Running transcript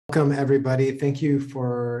Welcome, everybody. Thank you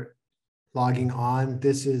for logging on.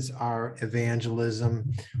 This is our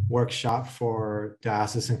evangelism workshop for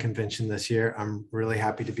Diocesan Convention this year. I'm really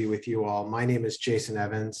happy to be with you all. My name is Jason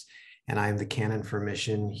Evans, and I'm the Canon for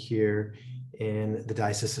Mission here in the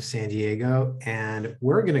Diocese of San Diego. And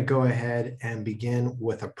we're going to go ahead and begin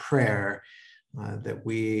with a prayer that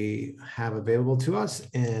we have available to us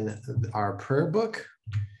in our prayer book.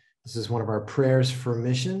 This is one of our prayers for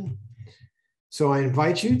mission. So I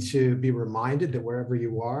invite you to be reminded that wherever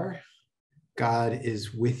you are, God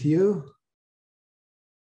is with you.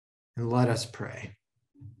 And let us pray.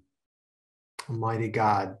 Almighty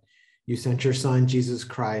God, you sent your Son, Jesus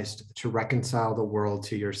Christ, to reconcile the world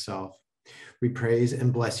to yourself. We praise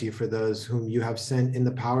and bless you for those whom you have sent in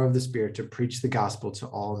the power of the Spirit to preach the gospel to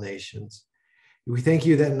all nations. We thank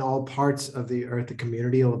you that in all parts of the earth, the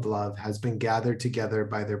community of love has been gathered together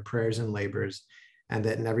by their prayers and labors, and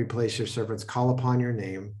that in every place your servants call upon your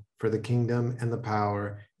name, for the kingdom and the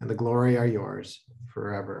power and the glory are yours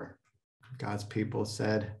forever. God's people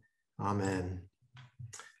said, Amen.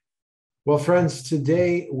 Well, friends,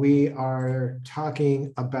 today we are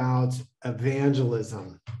talking about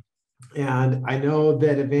evangelism. And I know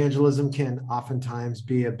that evangelism can oftentimes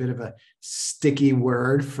be a bit of a sticky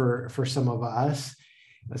word for some of us.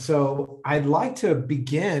 So I'd like to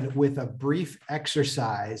begin with a brief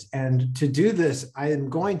exercise. And to do this, I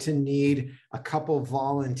am going to need a couple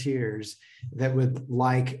volunteers that would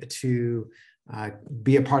like to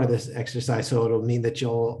be a part of this exercise. So it'll mean that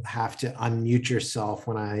you'll have to unmute yourself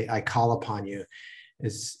when I call upon you.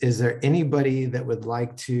 Is there anybody that would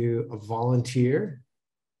like to volunteer?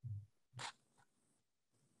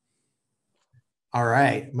 All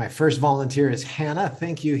right. My first volunteer is Hannah.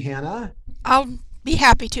 Thank you, Hannah. I'll be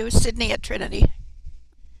happy to. Sydney at Trinity.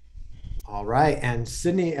 All right. And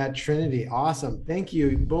Sydney at Trinity. Awesome. Thank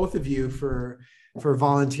you, both of you, for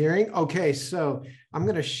volunteering. Okay. So I'm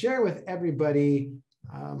going to share with everybody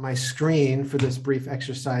my screen for this brief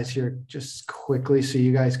exercise here just quickly so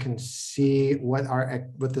you guys can see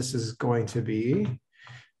what this is going to be.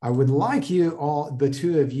 I would like you all, the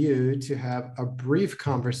two of you, to have a brief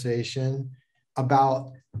conversation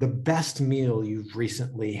about the best meal you've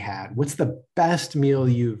recently had. What's the best meal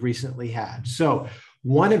you've recently had? So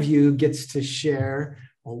one of you gets to share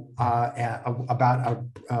about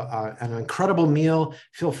an incredible meal.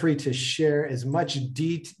 Feel free to share as much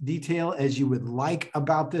detail as you would like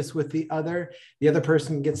about this with the other. The other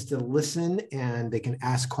person gets to listen and they can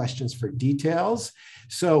ask questions for details.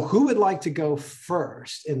 So who would like to go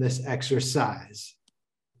first in this exercise?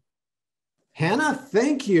 Hannah,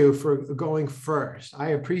 thank you for going first. I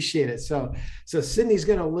appreciate it. So Sydney's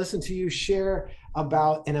going to listen to you share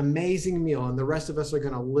about an amazing meal, and the rest of us are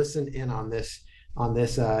going to listen in on this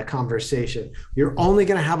conversation. You're only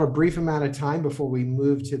going to have a brief amount of time before we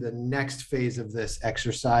move to the next phase of this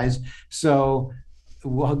exercise. So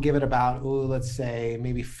we'll give it about, let's say,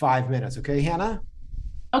 maybe 5 minutes. Okay, Hannah?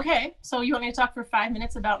 Okay. So you want me to talk for 5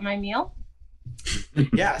 minutes about my meal?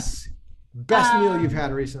 Yes. Best meal you've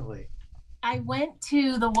had recently. I went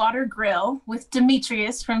to the Water Grill with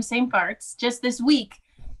Demetrius from St. Bart's just this week,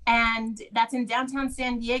 and that's in downtown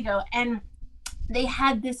San Diego. And they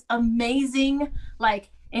had this amazing,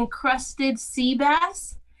 encrusted sea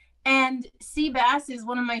bass. And sea bass is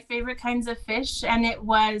one of my favorite kinds of fish. And it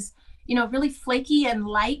was, really flaky and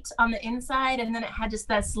light on the inside. And then it had just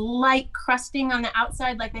this light crusting on the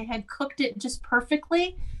outside, like they had cooked it just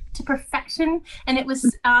perfectly to perfection. And it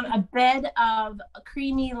was a bed of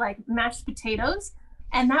creamy mashed potatoes,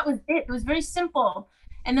 and that was it. It was very simple.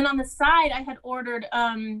 And then on the side I had ordered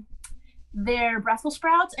their Brussels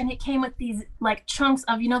sprouts, and it came with these chunks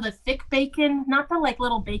of the thick bacon, not the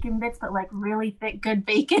little bacon bits, but really thick good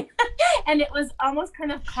bacon. And it was almost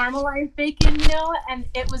kind of caramelized bacon, and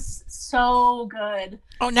it was so good.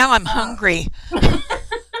 Oh, now I'm hungry.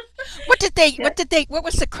 What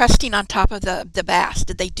was the crusting on top of the bass?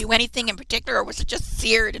 Did they do anything in particular, or was it just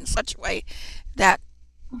seared in such a way that?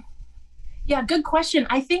 Yeah, good question.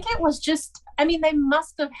 I think it was just, they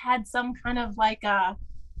must have had some kind of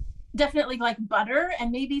definitely butter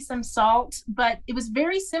and maybe some salt, but it was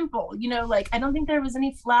very simple, I don't think there was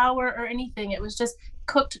any flour or anything. It was just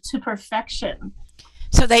cooked to perfection.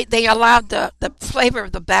 So they allowed the flavor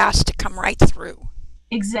of the bass to come right through.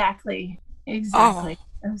 Exactly. Oh.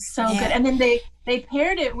 It was so good. And then they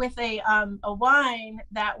paired it with a wine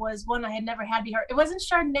that was one I had never had before. It wasn't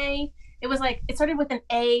Chardonnay. It was it started with an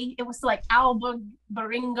A. It was Alba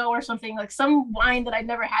Baringo or something, some wine that I'd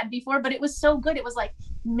never had before, but it was so good. It was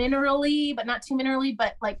minerally, but not too minerally,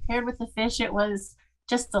 but paired with the fish, it was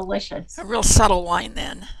just delicious. A real subtle wine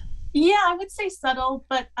then. Yeah, I would say subtle,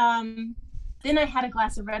 but then I had a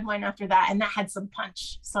glass of red wine after that, and that had some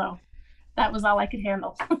punch. So that was all I could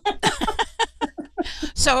handle.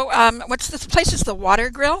 So, what's this place? Is the Water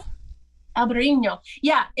Grill? Albarino.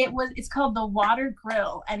 Yeah, it's called the Water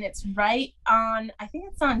Grill, and it's right on, I think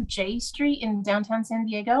it's on J Street in downtown San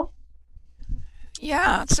Diego.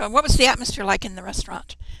 Yeah. So, what was the atmosphere like in the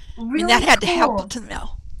restaurant? Really I mean, that had to cool. help to the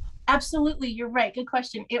meal. Absolutely, you're right. Good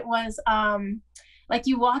question. It was like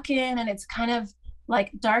you walk in and it's kind of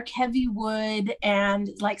like dark, heavy wood and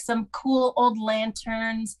like some cool old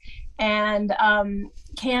lanterns and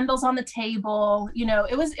candles on the table. You know,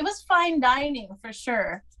 it was fine dining for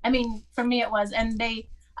sure. I mean, for me it was. And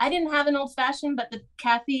I didn't have an old fashioned, but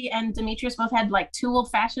Kathy and Demetrius both had like 2 old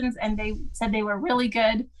fashions, and they said they were really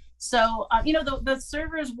good. So you know, the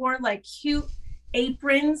servers wore like cute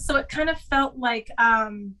aprons, so it kind of felt like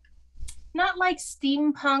not like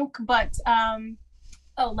steampunk, but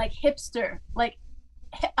like hipster, like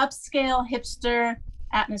upscale hipster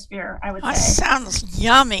atmosphere, I would say. That sounds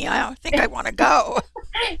yummy. I think I want to go.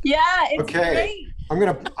 Yeah, it's Okay. great.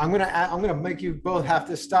 I'm gonna make you both have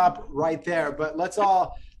to stop right there, but let's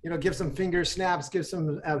all, you know, give some finger snaps, give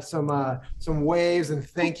some waves, and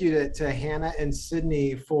thank you to Hannah and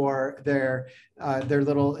Sydney for their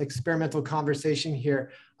little experimental conversation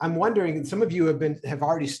here. I'm wondering, some of you have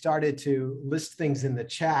already started to list things in the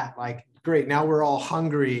chat, like, great, now we're all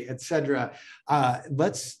hungry, etc.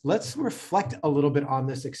 Let's reflect a little bit on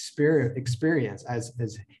this experience as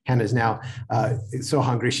Hannah's now so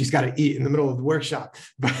hungry she's got to eat in the middle of the workshop.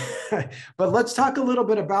 But let's talk a little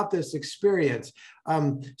bit about this experience.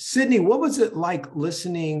 Sydney, what was it like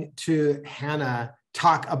listening to Hannah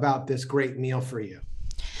talk about this great meal for you?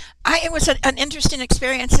 It was an interesting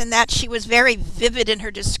experience in that she was very vivid in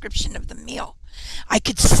her description of the meal. I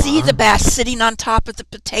could see the bass sitting on top of the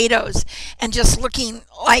potatoes and just looking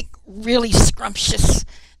like really scrumptious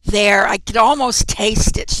there. I could almost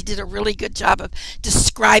taste it. She did a really good job of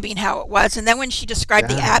describing how it was. And then when she described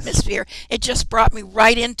the atmosphere, it just brought me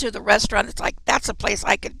right into the restaurant. It's like, that's a place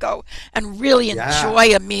I could go and really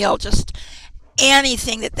enjoy a meal. Just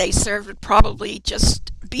anything that they served would probably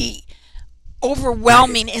just be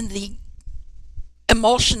overwhelming in the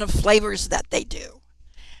emulsion of flavors that they do.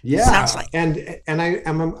 Yeah, sounds like. And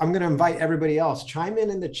I'm going to invite everybody else, chime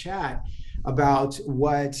in the chat about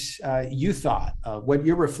what you thought, what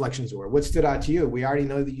your reflections were, what stood out to you. We already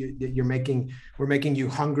know that we're making you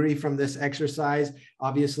hungry from this exercise.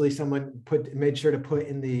 Obviously, someone made sure to put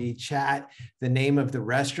in the chat the name of the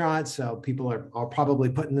restaurant, so people are probably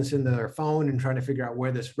putting this into their phone and trying to figure out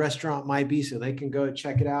where this restaurant might be so they can go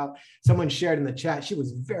check it out. Someone shared in the chat, she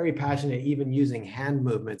was very passionate, even using hand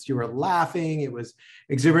movements. You were laughing, it was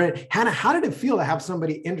exuberant. Hannah, how did it feel to have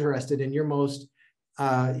somebody interested in your most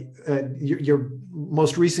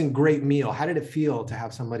recent great meal? How did it feel to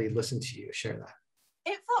have somebody listen to you share that?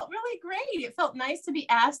 It felt really great. It felt nice to be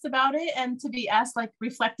asked about it and to be asked like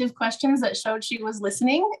reflective questions that showed she was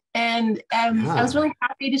listening. And I was really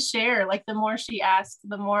happy to share. Like the more she asked,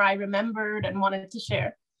 the more I remembered and wanted to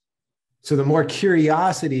share. So the more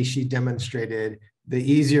curiosity she demonstrated, the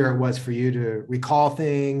easier it was for you to recall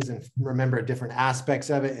things and remember different aspects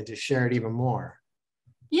of it and to share it even more.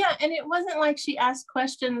 Yeah, and it wasn't like she asked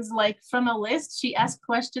questions like from a list. She asked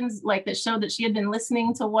questions like that showed that she had been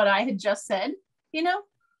listening to what I had just said, you know?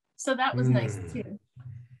 So that was nice too.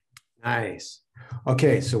 Nice.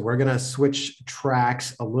 Okay, so we're going to switch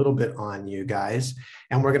tracks a little bit on you guys,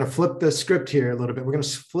 and we're going to flip the script here a little bit. We're going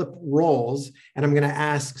to flip roles, and I'm going to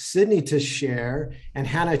ask Sydney to share and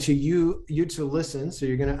Hannah to you to listen. So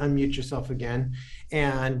you're going to unmute yourself again.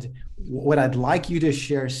 And what I'd like you to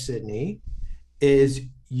share, Sydney, is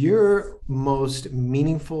your most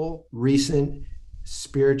meaningful, recent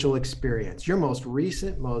spiritual experience, your most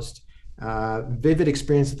recent, most vivid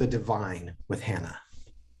experience of the divine with Hannah.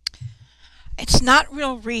 It's not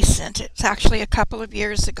real recent. It's actually a couple of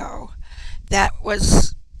years ago that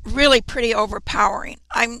was really pretty overpowering.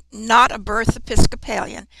 I'm not a birth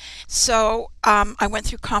Episcopalian, so I went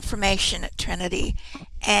through confirmation at Trinity,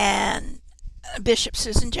 and Bishop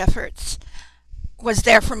Susan Jeffords was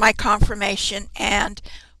there for my confirmation, and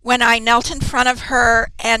when I knelt in front of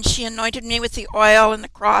her and she anointed me with the oil and the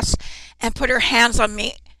cross and put her hands on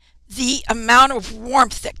me, the amount of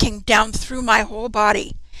warmth that came down through my whole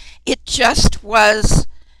body, it just was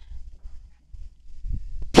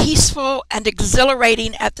peaceful and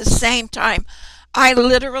exhilarating at the same time. I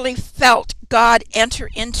literally felt God enter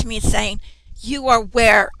into me saying, "You are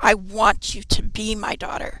where I want you to be, my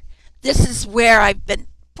daughter. This is where I've been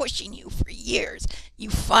pushing you for years. You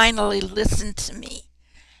finally listened to me."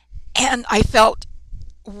 And I felt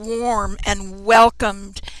warm and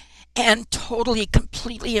welcomed and totally,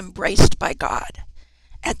 completely embraced by God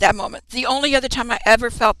at that moment. The only other time I ever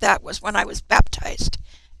felt that was when I was baptized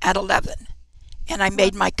at 11, and I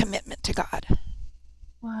made my commitment to God.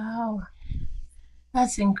 Wow.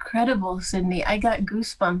 That's incredible, Sydney. I got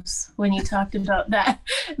goosebumps when you talked about that.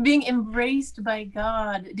 Being embraced by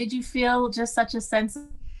God. Did you feel just such a sense of...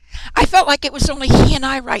 I felt like it was only he and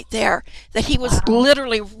I right there, that he was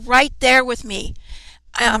literally right there with me.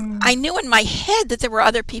 I knew in my head that there were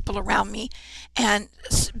other people around me, and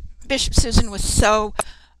Bishop Susan was so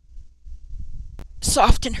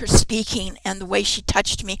soft in her speaking and the way she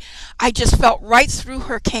touched me. I just felt right through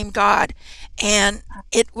her came God, and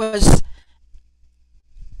it was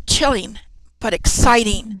chilling but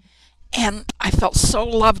exciting, and I felt so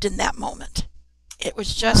loved in that moment. It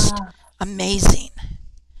was just amazing.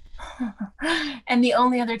 And the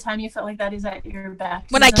only other time you felt like that is at your baptism?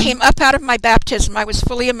 When I came up out of my baptism, I was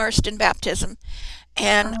fully immersed in baptism,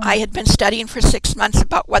 and I had been studying for 6 months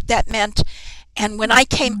about what that meant. And when I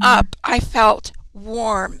came up, I felt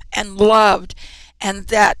warm and loved, and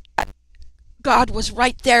that God was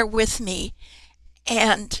right there with me.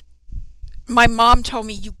 And my mom told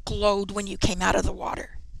me, you glowed when you came out of the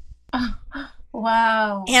water.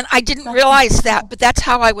 Wow. And I didn't realize that, but that's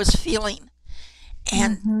how I was feeling.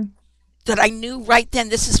 And that I knew right then,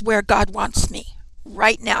 this is where God wants me,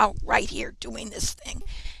 right now, right here, doing this thing.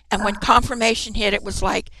 And when confirmation hit, it was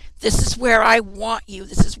like, this is where I want you.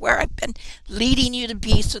 This is where I've been leading you to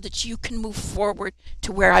be, so that you can move forward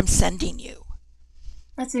to where I'm sending you.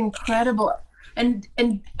 That's incredible. And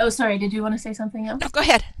oh, sorry, did you want to say something else? No, go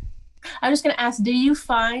ahead. I was just going to ask, do you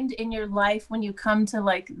find in your life, when you come to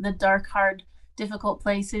like the dark, hard, difficult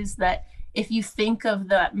places, that if you think of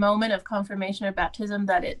that moment of confirmation or baptism,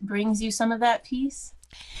 that it brings you some of that peace?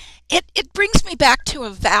 It brings me back to a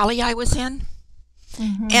valley I was in.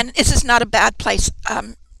 And this is not a bad place.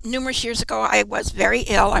 Numerous years ago, I was very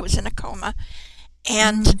ill. I was in a coma.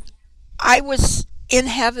 And I was in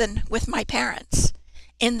heaven with my parents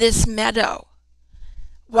in this meadow.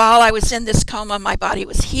 While I was in this coma, my body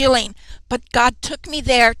was healing. But God took me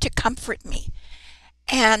there to comfort me.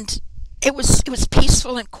 And it was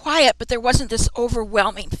peaceful and quiet, but there wasn't this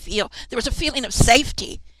overwhelming feel. There was a feeling of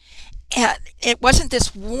safety. And it wasn't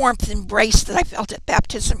this warmth embrace that I felt at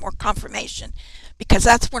baptism or confirmation, because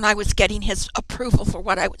that's when I was getting his approval for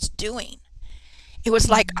what I was doing. It was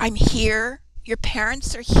like, I'm here, your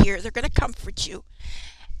parents are here, they're going to comfort you.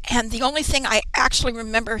 And the only thing I actually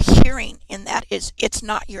remember hearing in that is, it's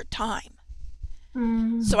not your time.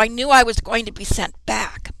 So I knew I was going to be sent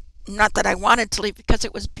back. Not that I wanted to leave, because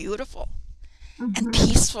it was beautiful and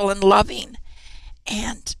peaceful and loving.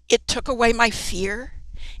 And it took away my fear.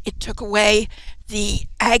 It took away the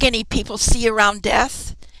agony people see around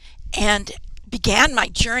death, and began my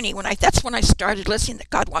journey. That's when I started listening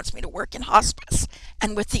that God wants me to work in hospice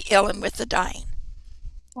and with the ill and with the dying.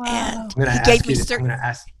 Wow. And I'm he gave me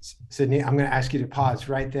Sydney, I'm going to ask you to pause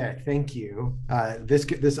right there. Thank you.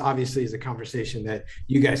 This obviously is a conversation that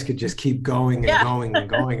you guys could just keep going and going and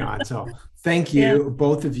going on. So thank you,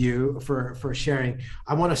 both of you, for sharing.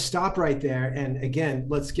 I want to stop right there. And again,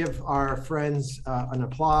 let's give our friends an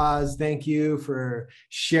applause. Thank you for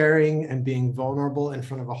sharing and being vulnerable in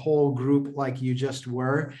front of a whole group like you just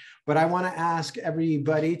were. But I want to ask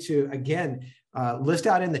everybody to, again, list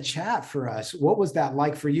out in the chat for us, what was that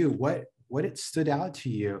like for you? What it stood out to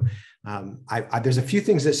you? There's a few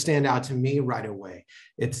things that stand out to me right away.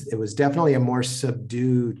 It was definitely a more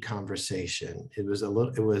subdued conversation.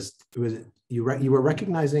 You were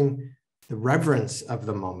recognizing the reverence of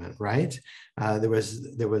the moment, right?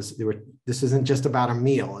 This isn't just about a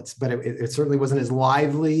meal. But it certainly wasn't as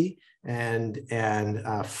lively and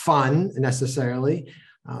fun necessarily.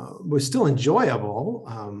 It was still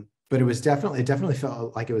enjoyable. But it definitely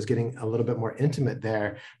felt like it was getting a little bit more intimate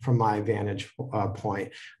there from my vantage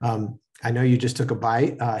point. I know you just took a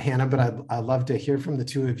bite, Hannah, but I'd love to hear from the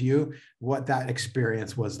two of you what that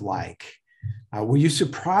experience was like. Were you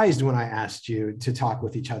surprised when I asked you to talk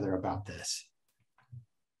with each other about this?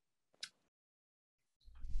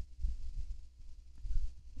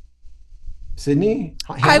 Sydney,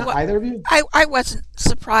 Hannah, either of you? I wasn't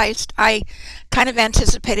surprised. I kind of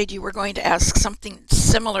anticipated you were going to ask something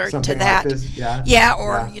similar to that. Like this?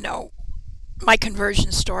 You know, my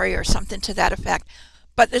conversion story or something to that effect.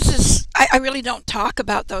 But I really don't talk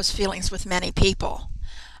about those feelings with many people.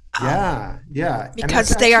 Because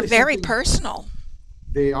they are very personal.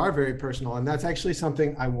 They are very personal, and that's actually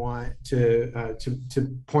something I want to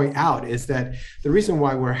point out, is that the reason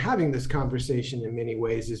why we're having this conversation in many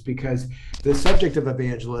ways is because the subject of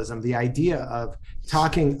evangelism, the idea of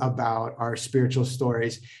talking about our spiritual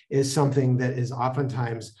stories, is something that is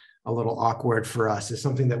oftentimes a little awkward for us, is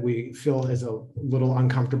something that we feel is a little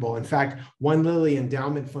uncomfortable. In fact, one Lilly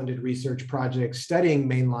endowment-funded research project studying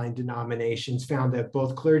mainline denominations found that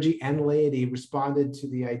both clergy and laity responded to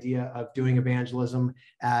the idea of doing evangelism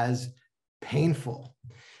as painful.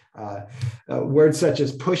 Words such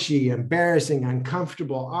as pushy, embarrassing,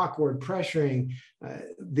 uncomfortable, awkward, pressuring,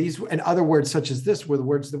 these and other words such as this were the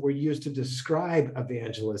words that were used to describe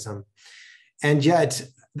evangelism. And yet,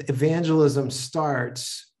 evangelism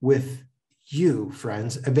starts with you,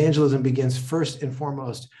 friends. Evangelism begins first and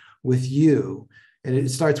foremost with you. And it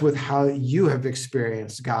starts with how you have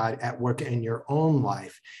experienced God at work in your own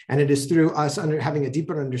life. And it is through us having a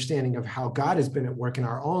deeper understanding of how God has been at work in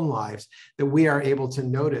our own lives that we are able to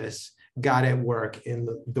notice God at work in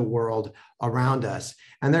the world around us.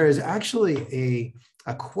 And there is actually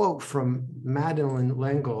a quote from Madeleine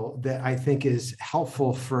L'Engle that I think is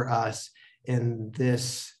helpful for us in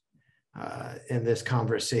this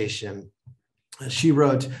conversation. She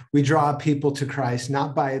wrote, "We draw people to Christ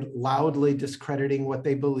not by loudly discrediting what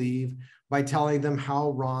they believe, by telling them how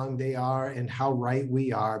wrong they are and how right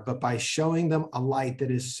we are, but by showing them a light that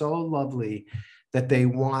is so lovely that they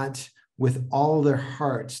want with all their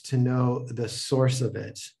hearts to know the source of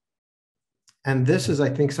it." And this is, I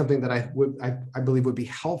think, something that I believe would be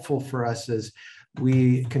helpful for us as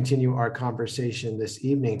we continue our conversation this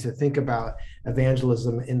evening, to think about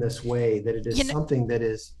evangelism in this way, that it is something that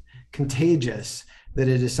is contagious, that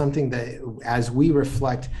it is something that as we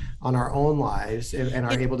reflect on our own lives and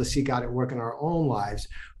are able to see God at work in our own lives,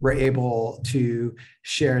 we're able to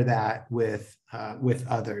share that with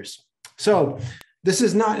others. So this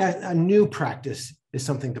is not a new practice, is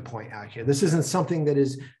something to point out here. This isn't something that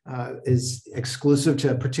is exclusive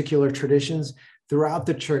to particular traditions. Throughout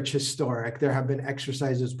the church historic, there have been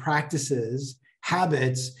exercises, practices,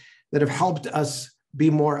 habits that have helped us be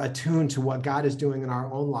more attuned to what God is doing in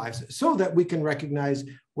our own lives so that we can recognize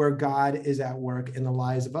where God is at work in the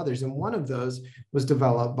lives of others. And one of those was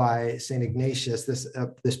developed by St. Ignatius,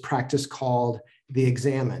 this practice called the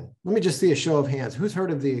examen. Let me just see a show of hands. Who's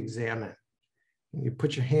heard of the examen? You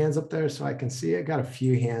put your hands up there so I can see it. Got a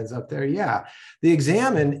few hands up there. Yeah. The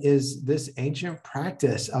examen is this ancient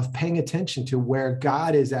practice of paying attention to where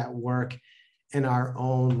God is at work in our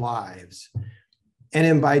own lives.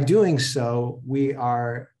 And by doing so, we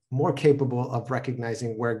are more capable of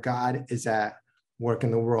recognizing where God is at work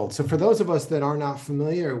in the world. So for those of us that are not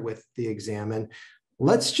familiar with the examen,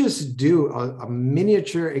 let's just do a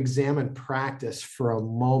miniature examen practice for a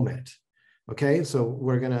moment. Okay, so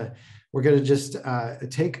we're gonna just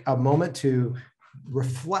take a moment to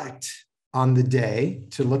reflect on the day,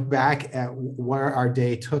 to look back at where our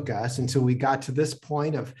day took us until we got to this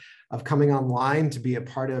point of coming online to be a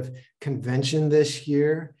part of convention this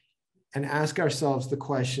year, and ask ourselves the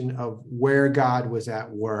question of where God was at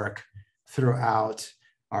work throughout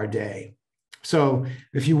our day. So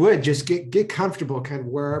if you would just get comfortable kind of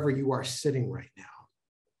wherever you are sitting right now.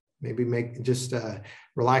 Maybe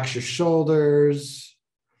relax your shoulders.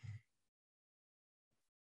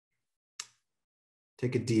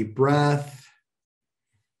 Take a deep breath.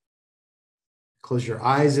 Close your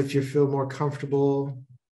eyes if you feel more comfortable.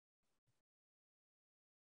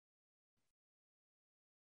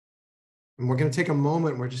 And we're going to take a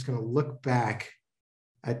moment. We're just going to look back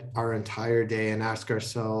at our entire day and ask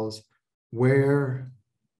ourselves, where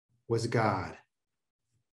was God?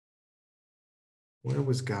 Where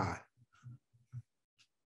was God?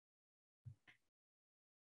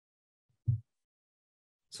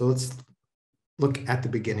 So let's look at the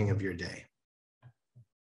beginning of your day.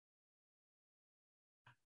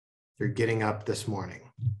 You're getting up this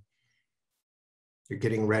morning. You're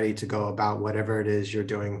getting ready to go about whatever it is you're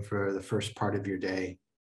doing for the first part of your day.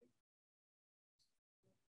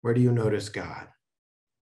 Where do you notice God?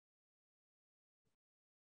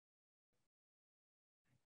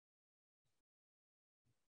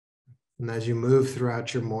 And as you move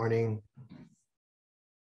throughout your morning,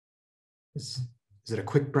 is it a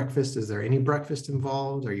quick breakfast? Is there any breakfast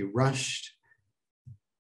involved? Are you rushed?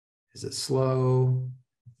 Is it slow?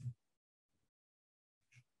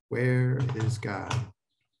 Where is God?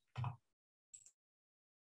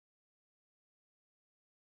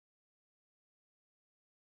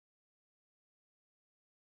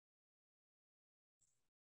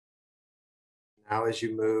 Now, as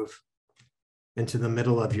you move into the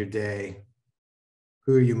middle of your day,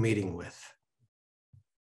 who are you meeting with?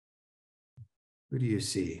 Who do you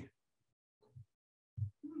see?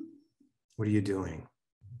 What are you doing?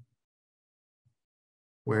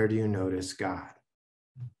 Where do you notice God?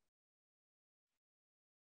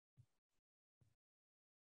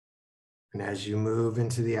 And as you move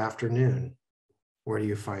into the afternoon, Where do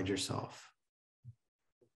you find yourself?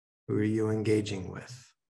 Who are you engaging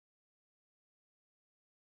with?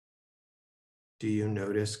 Do you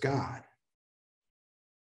notice God?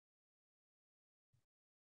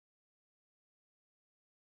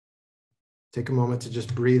 Take a moment to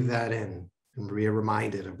just breathe that in and be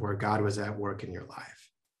reminded of where God was at work in your life.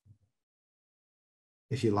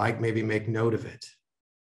 If you like, maybe make note of it.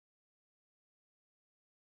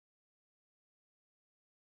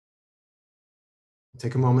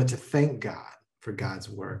 Take a moment to thank God for God's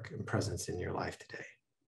work and presence in your life today.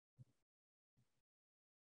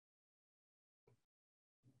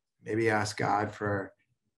 Maybe ask God for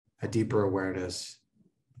a deeper awareness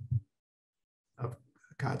of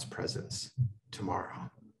God's presence tomorrow.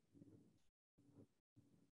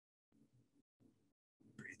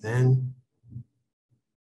 Breathe in,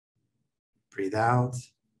 breathe out.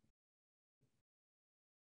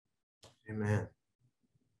 Amen.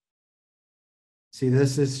 See,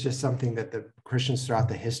 this is just something that the Christians throughout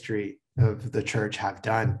the history of the church have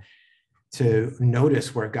done, to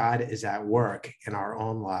notice where God is at work in our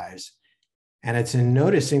own lives. And it's in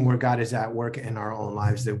noticing where God is at work in our own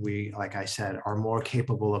lives that we, like I said, are more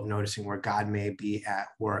capable of noticing where God may be at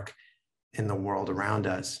work in the world around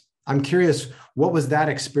us. I'm curious, what was that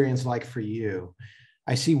experience like for you?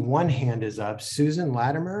 I see one hand is up. Susan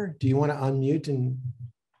Latimer, do you want to unmute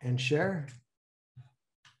and share?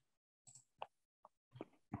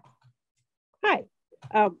 Hi.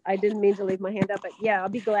 I didn't mean to leave my hand up, but yeah, I'll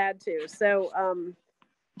be glad to. So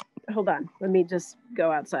hold on. Let me just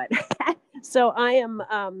go outside. So I am,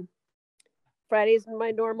 Friday's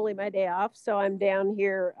normally my day off. So I'm down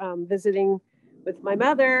here visiting with my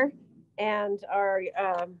mother and our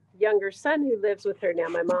younger son who lives with her now.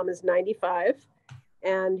 My mom is 95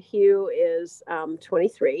 and Hugh is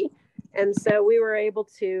 23. And so we were able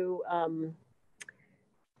to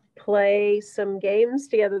play some games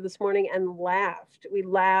together this morning and laughed. We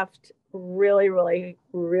laughed really, really,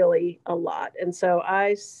 really a lot. And so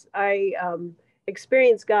I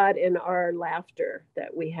experienced God in our laughter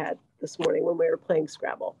that we had this morning when we were playing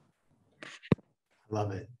Scrabble.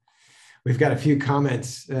 Love it. We've got a few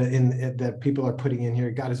comments that people are putting in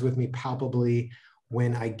here. God is with me palpably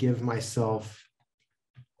when I give myself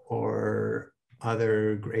or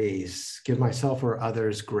other grace, give myself or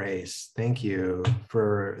others grace. Thank you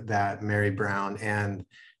for that, Mary Brown, and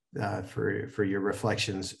for your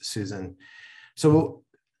reflections, Susan. So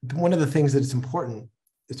one of the things that it's important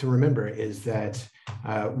to remember is that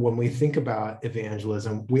when we think about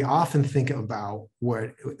evangelism, we often think about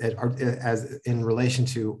as in relation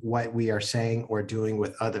to what we are saying or doing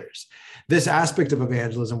with others. This aspect of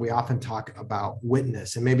evangelism, we often talk about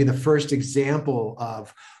witness, and maybe the first example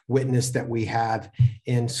of witness that we have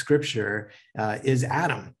in Scripture is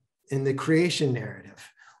Adam in the creation narrative,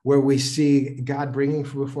 where we see God bringing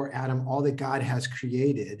before Adam all that God has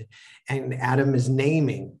created, and Adam is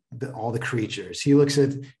naming all the creatures. He looks at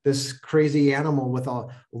this crazy animal with a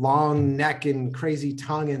long neck and crazy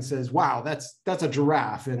tongue and says, wow, that's a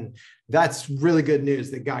giraffe. And that's really good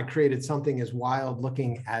news that God created something as wild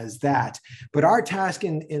looking as that. But our task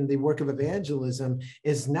in the work of evangelism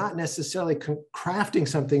is not necessarily crafting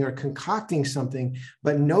something or concocting something,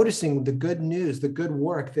 but noticing the good news, the good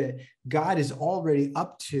work that God is already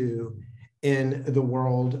up to in the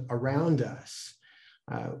world around us.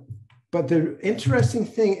 But the interesting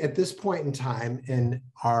thing at this point in time in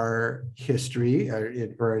our history or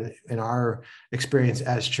in our experience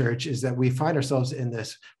as church is that we find ourselves in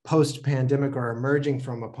this post-pandemic or emerging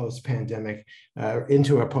from a post-pandemic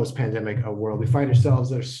into a post-pandemic world. We find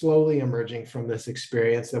ourselves slowly emerging from this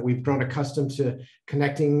experience that we've grown accustomed to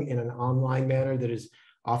connecting in an online manner that is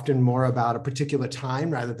often more about a particular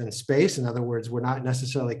time rather than space. In other words, we're not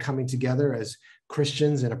necessarily coming together as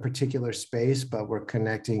Christians in a particular space, but we're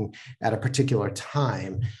connecting at a particular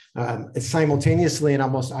time. Simultaneously and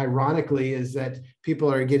almost ironically is that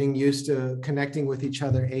people are getting used to connecting with each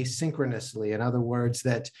other asynchronously. In other words,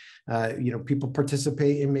 that people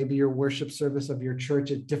participate in maybe your worship service of your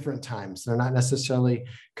church at different times. They're not necessarily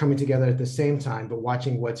coming together at the same time, but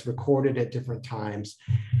watching what's recorded at different times.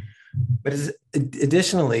 But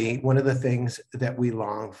additionally, one of the things that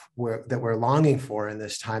we're longing for in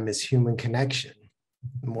this time is human connection.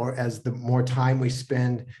 The more time we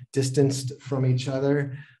spend distanced from each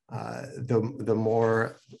other, the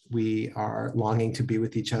more we are longing to be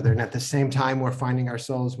with each other. And at the same time, we're finding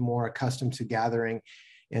ourselves more accustomed to gathering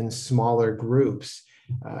in smaller groups,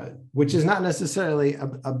 which is not necessarily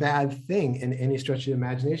a bad thing in any stretch of the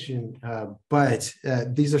imagination. But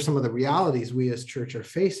these are some of the realities we as church are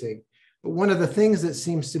facing. But one of the things that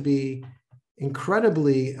seems to be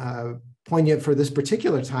incredibly poignant for this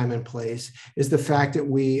particular time and place is the fact that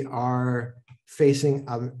we are facing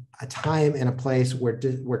a time and a place where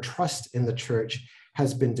trust in the church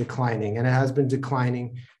has been declining, and it has been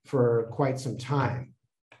declining for quite some time.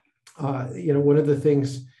 One of the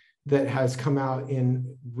things that has come out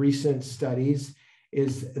in recent studies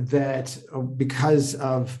is that because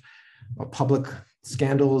of public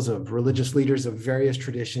scandals of religious leaders of various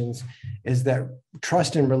traditions, is that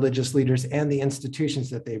trust in religious leaders and the institutions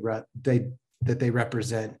that they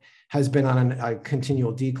represent has been on a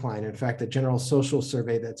continual decline. In fact, the General Social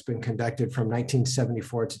Survey that's been conducted from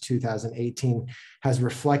 1974 to 2018 has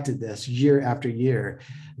reflected this year after year,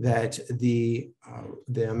 that the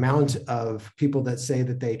amount of people that say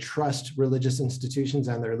that they trust religious institutions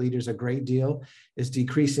and their leaders a great deal is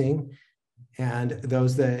decreasing. And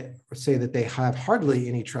those that say that they have hardly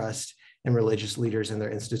any trust in religious leaders and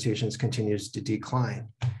their institutions continues to decline.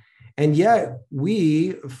 And yet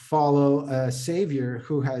we follow a Savior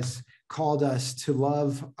who has called us to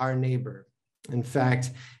love our neighbor. In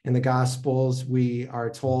fact, in the Gospels, we are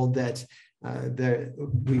told that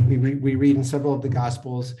we read in several of the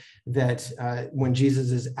Gospels that when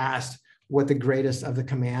Jesus is asked what the greatest of the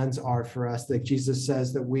commands are for us, that Jesus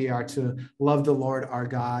says that we are to love the Lord our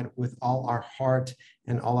God with all our heart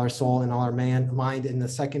and all our soul and all our mind. And the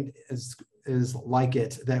second is like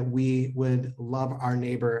it, that we would love our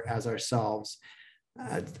neighbor as ourselves.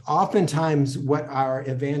 Oftentimes what our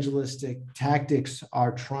evangelistic tactics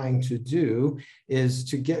are trying to do is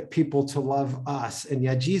to get people to love us. And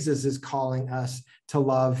yet Jesus is calling us to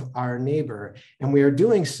love our neighbor. And we are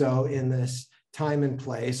doing so in this time and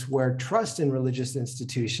place where trust in religious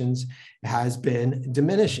institutions has been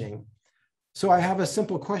diminishing. So I have a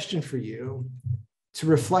simple question for you to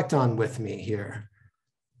reflect on with me here.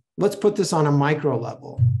 Let's put this on a micro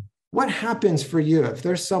level. What happens for you if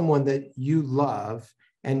there's someone that you love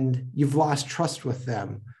and you've lost trust with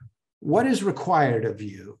them? What is required of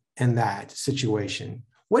you in that situation?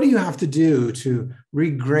 What do you have to do to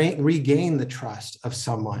regain the trust of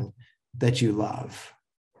someone that you love?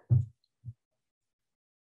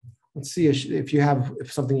 Let's see if you have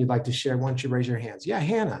something you'd like to share. Why don't you raise your hands? Yeah,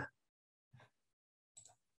 Hannah.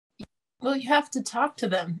 Well, you have to talk to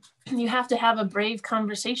them. You have to have a brave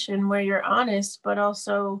conversation where you're honest, but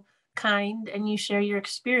also kind, and you share your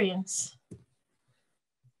experience.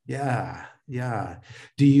 Yeah.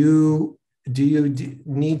 Do you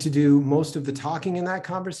need to do most of the talking in that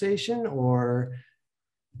conversation, or?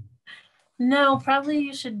 No, probably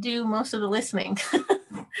you should do most of the listening.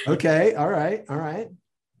 Okay. All right.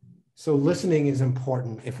 So listening is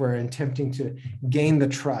important if we're attempting to gain the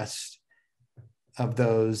trust of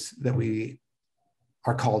those that we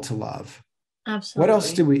are called to love.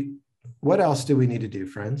 Absolutely. What else do we need to do,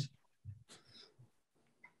 friends?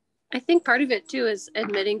 I think part of it too is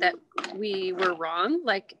admitting that we were wrong,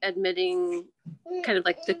 like admitting kind of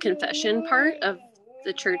like the confession part of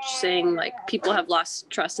the church, saying like people have lost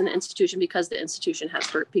trust in the institution because the institution has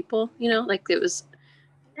hurt people, like there's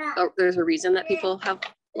a reason that people have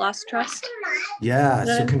lost trust. Yeah.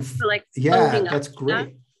 That's great.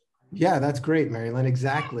 That. Yeah, that's great, Marilyn.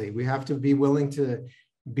 Exactly. We have to be willing to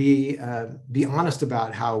be honest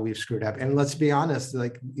about how we've screwed up. And let's be honest,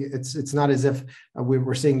 like it's not as if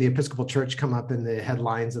we're seeing the Episcopal Church come up in the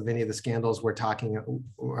headlines of any of the scandals we're talking,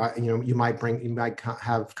 you might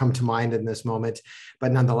have come to mind in this moment,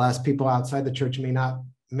 but nonetheless, people outside the church may not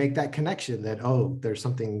make that connection that, oh, there's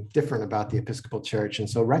something different about the Episcopal Church. And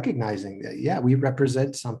so recognizing that, yeah, we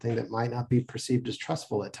represent something that might not be perceived as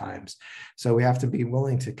trustful at times. So we have to be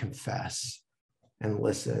willing to confess and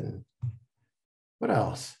listen. What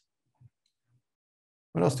else?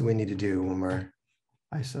 What else do we need to do when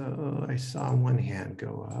I saw one hand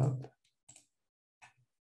go up.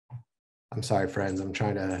 I'm sorry, friends. I'm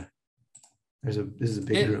trying to, this is a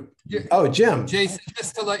big group. Oh, Jim. Jason,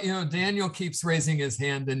 just to let you know, Daniel keeps raising his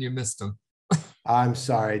hand and you missed him. I'm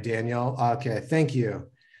sorry, Daniel. Okay, thank you.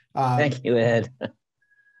 Thank you, Ed.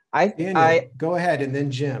 Daniel, go ahead, and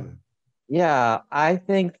then Jim. Yeah, I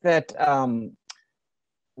think that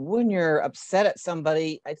when you're upset at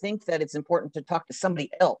somebody, I think that it's important to talk to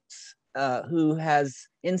somebody else who has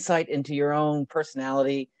insight into your own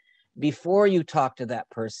personality before you talk to that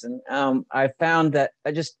person. I found that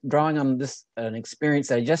drawing on an experience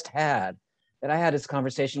that I just had, that I had this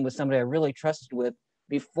conversation with somebody I really trusted with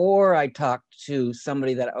before I talked to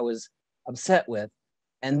somebody that I was upset with.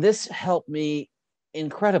 And this helped me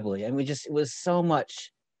incredibly. And it was so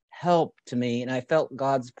much help to me. And I felt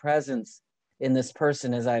God's presence in this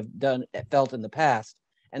person as I've felt in the past.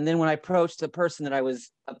 And then when I approached the person that I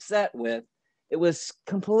was upset with, it was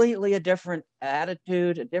completely a different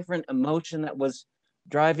attitude, a different emotion that was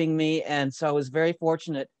driving me. And so I was very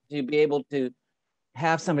fortunate to be able to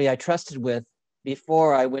have somebody I trusted with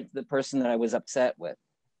before I went to the person that I was upset with.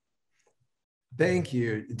 Thank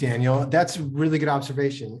you, Daniel. That's a really good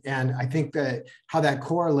observation. And I think that how that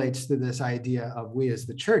correlates to this idea of we as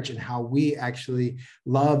the church and how we actually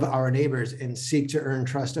love our neighbors and seek to earn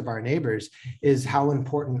trust of our neighbors is how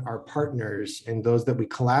important our partners and those that we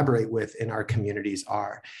collaborate with in our communities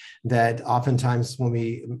are. That oftentimes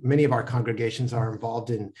many of our congregations are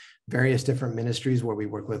involved in various different ministries where we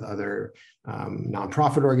work with other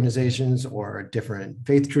nonprofit organizations or different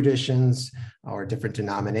faith traditions or different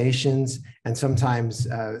denominations. And sometimes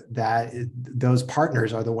those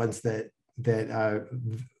partners are the ones that vet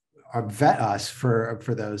us for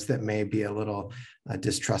those that may be a little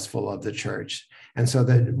distrustful of the church. And so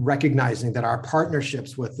that recognizing that our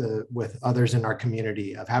partnerships with others in our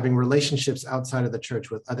community, of having relationships outside of the church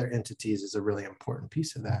with other entities, is a really important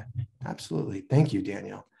piece of that. Absolutely. Thank you,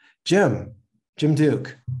 Daniel. Jim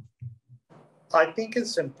Duke. I think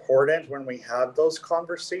it's important when we have those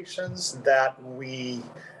conversations that we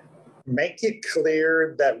make it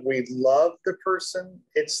clear that we love the person.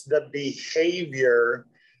 It's the behavior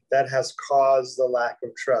that has caused the lack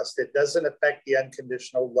of trust. It doesn't affect the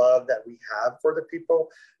unconditional love that we have for the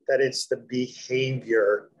people, that it's the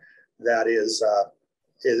behavior that is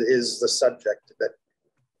the subject of it.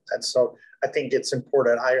 And so I think it's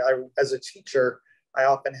important. I as a teacher, I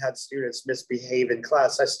often had students misbehave in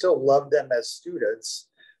class. I still love them as students,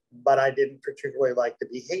 but I didn't particularly like the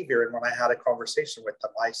behavior. And when I had a conversation with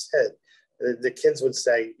them, I said, the kids would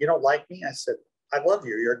say, "You don't like me?" I said, "I love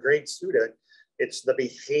you. You're a great student. It's the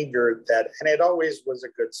behavior and it always was a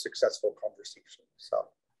good, successful conversation." So.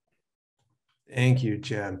 Thank you,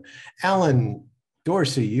 Jim. Alan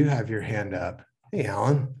Dorsey, you have your hand up. Hey,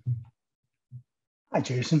 Alan. Hi,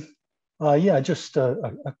 Jason. Just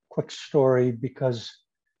a quick story, because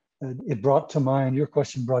it brought to mind, your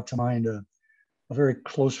question brought to mind a very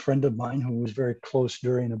close friend of mine who was very close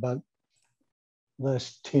during about the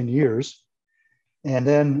last 10 years. And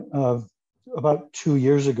then about 2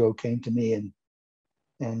 years ago came to me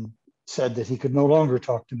and said that he could no longer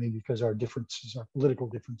talk to me because our political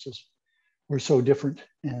differences were so different,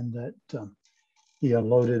 and that he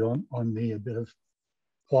unloaded on me a bit of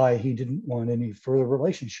why he didn't want any further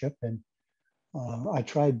relationship. And I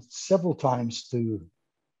tried several times to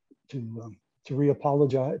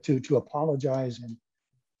apologize, and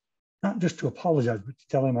not just to apologize, but to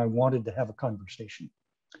tell him I wanted to have a conversation.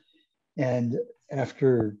 And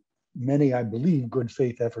after many, I believe, good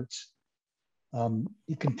faith efforts,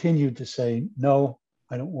 he continued to say, "No,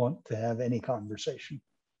 I don't want to have any conversation."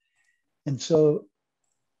 And so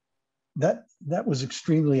that was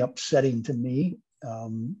extremely upsetting to me.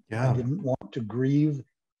 I didn't want to grieve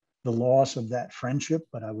the loss of that friendship,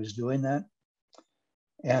 but I was doing that.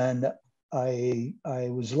 And I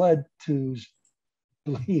was led to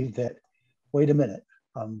believe that, wait a minute,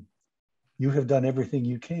 you have done everything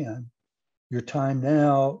you can. Your time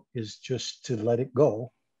now is just to let it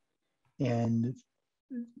go and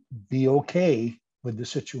be okay with the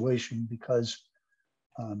situation, because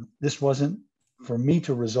this wasn't for me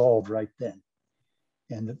to resolve right then.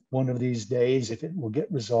 And one of these days, if it will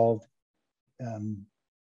get resolved,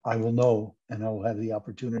 I will know, and I will have the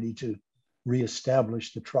opportunity to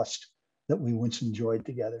reestablish the trust that we once enjoyed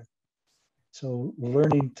together. So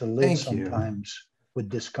learning to live sometimes with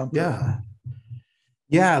discomfort.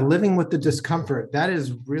 Yeah, living with the discomfort. That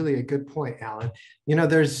is really a good point, Alan. You know,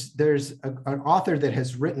 there's an author that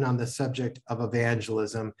has written on the subject of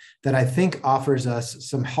evangelism that I think offers us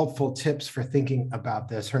some helpful tips for thinking about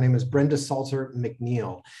this. Her name is Brenda Salter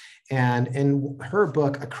McNeil. And in her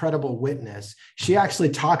book, A Credible Witness, she actually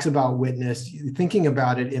talks about witness, thinking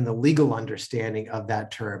about it in the legal understanding of that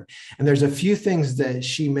term. And there's a few things that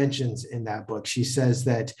she mentions in that book. She says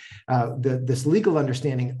that this legal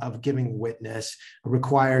understanding of giving witness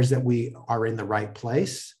requires that we are in the right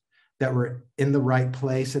place, that we're in the right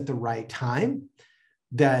place at the right time,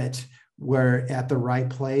 that we're at the right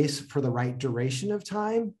place for the right duration of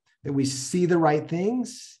time, that we see the right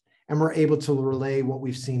things, and we're able to relay what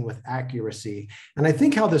we've seen with accuracy. And I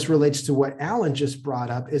think how this relates to what Alan just brought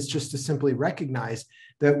up is just to simply recognize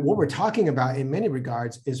that what we're talking about in many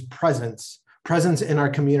regards is presence in our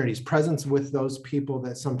communities, presence with those people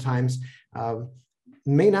that sometimes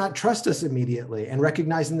may not trust us immediately, and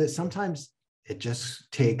recognizing that sometimes it just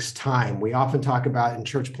takes time. We often talk about in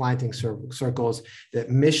church planting circles that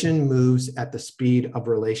mission moves at the speed of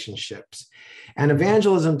relationships. And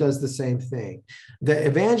evangelism does the same thing. The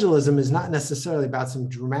evangelism is not necessarily about some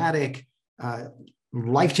dramatic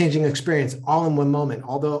life-changing experience all in one moment,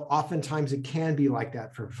 although oftentimes it can be like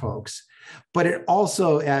that for folks. But it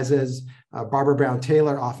also, as Barbara Brown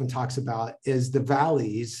Taylor often talks about, is the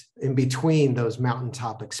valleys in between those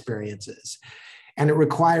mountaintop experiences. And it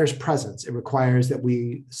requires presence. It requires that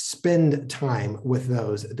we spend time with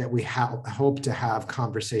those that we hope to have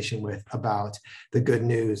conversation with about the good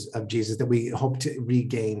news of Jesus, that we hope to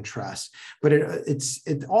regain trust. But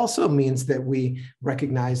it also means that we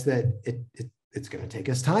recognize that it's going to take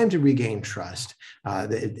us time to regain trust.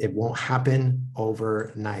 That it won't happen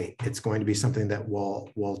overnight. It's going to be something that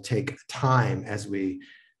will take time as we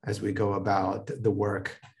go about the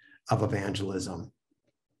work of evangelism.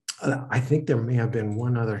 I think there may have been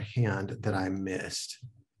one other hand that I missed.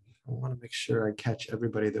 I want to make sure I catch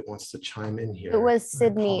everybody that wants to chime in here. It was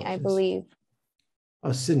Sydney, I believe.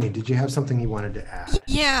 Oh, Sydney, did you have something you wanted to add?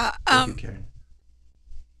 Yeah.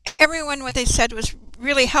 Everyone, what they said was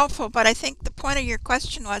really helpful, but I think the point of your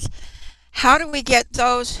question was, how do we get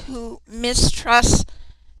those who mistrust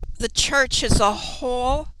the church as a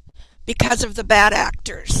whole because of the bad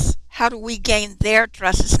actors? How do we gain their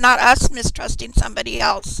trust? It's not us mistrusting somebody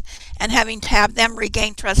else and having to have them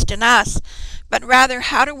regain trust in us, but rather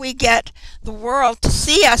how do we get the world to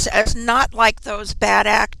see us as not like those bad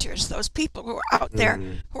actors, those people who are out there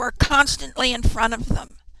who are constantly in front of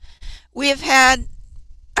them. We have had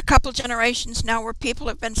a couple generations now where people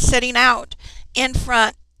have been sitting out in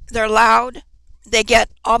front. They're loud, they get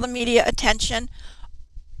all the media attention,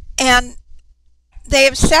 and they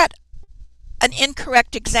have set an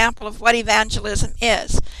incorrect example of what evangelism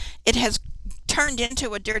is. It has turned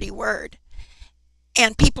into a dirty word,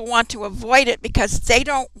 and people want to avoid it because they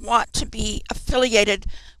don't want to be affiliated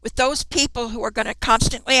with those people who are going to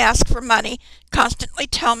constantly ask for money, constantly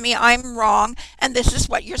tell me I'm wrong, and this is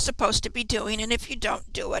what you're supposed to be doing, and if you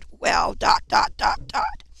don't do it, well, ...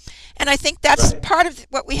 And I think that's part of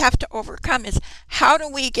what we have to overcome, is how do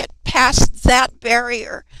we get past that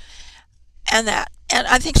barrier and that. And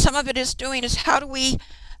I think some of it is how do we,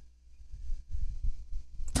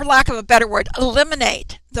 for lack of a better word,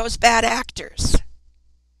 eliminate those bad actors,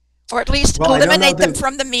 or at least eliminate them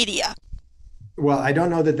from the media. Well, I don't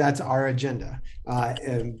know that that's our agenda.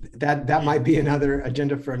 And that might be another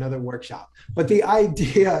agenda for another workshop. But the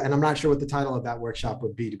idea, and I'm not sure what the title of that workshop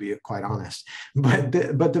would be, to be quite honest. But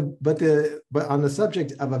on the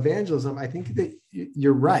subject of evangelism, I think that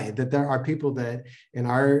you're right, that there are people that in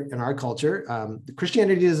our culture,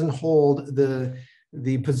 Christianity doesn't hold the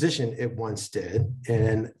position it once did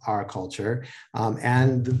in our culture.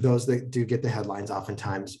 And those that do get the headlines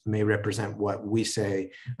oftentimes may represent what we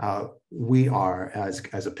say we are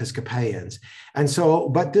as Episcopalians. And so,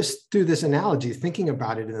 but through this analogy, thinking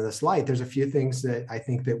about it in this light, there's a few things that I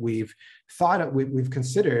think that we've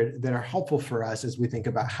considered that are helpful for us as we think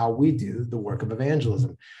about how we do the work of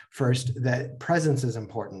evangelism. First, that presence is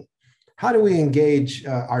important. How do we engage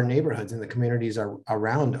our neighborhoods and the communities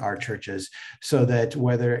around our churches so that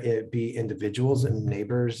whether it be individuals and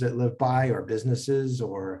neighbors that live by, or businesses,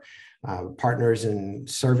 or partners in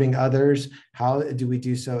serving others, how do we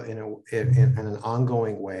do so in an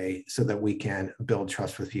ongoing way so that we can build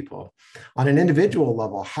trust with people? On an individual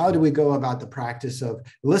level, how do we go about the practice of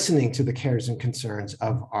listening to the cares and concerns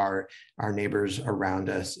of our neighbors around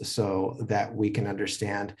us so that we can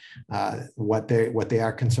understand what they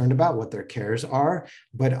are concerned about, what their cares are,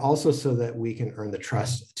 but also so that we can earn the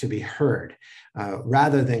trust to be heard,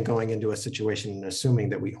 rather than going into a situation and assuming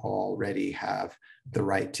that we already have the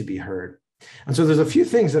right to be heard. And so there's a few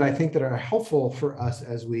things that I think that are helpful for us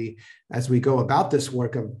as we go about this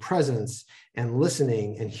work of presence and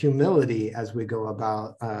listening and humility as we go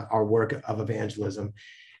about our work of evangelism.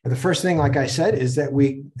 And the first thing, like I said, is that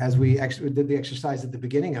as we actually did the exercise at the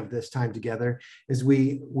beginning of this time together, is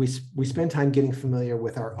we spend time getting familiar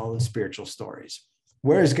with our own spiritual stories.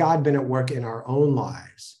 Where has God been at work in our own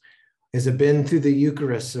lives? Has it been through the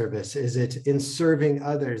Eucharist service? Is it in serving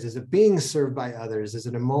others? Is it being served by others? Is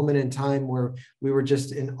it a moment in time where we were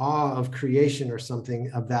just in awe of creation or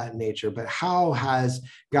something of that nature? But how has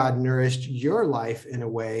God nourished your life in a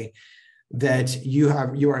way that you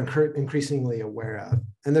are increasingly aware of?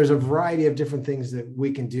 And there's a variety of different things that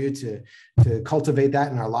we can do to cultivate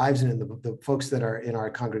that in our lives and in the folks that are in our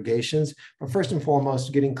congregations. But first and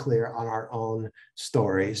foremost, getting clear on our own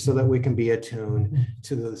story so that we can be attuned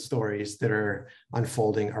to the stories that are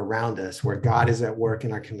unfolding around us, where God is at work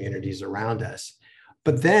in our communities around us.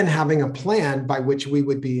 But then having a plan by which we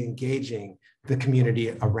would be engaging the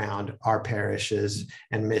community around our parishes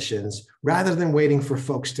and missions, rather than waiting for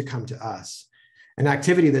folks to come to us. An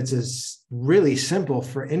activity that's as really simple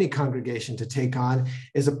for any congregation to take on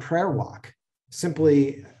is a prayer walk.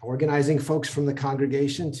 simply organizing folks from the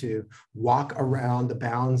congregation to walk around the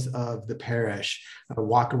bounds of the parish,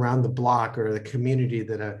 walk around the block or the community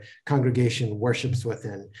that a congregation worships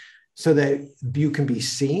within, so that you can be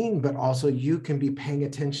seen, but also you can be paying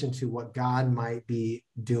attention to what God might be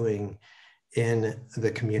doing in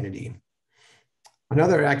the community.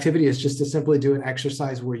 Another activity is just to simply do an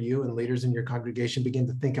exercise where you and leaders in your congregation begin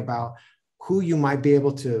to think about who you might be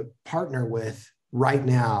able to partner with right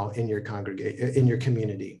now in your in your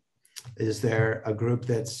community. Is there a group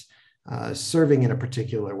that's serving in a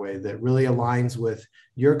particular way that really aligns with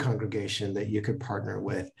your congregation that you could partner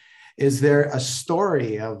with? Is there a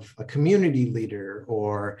story of a community leader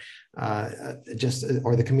or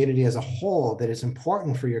the community as a whole that is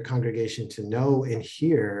important for your congregation to know and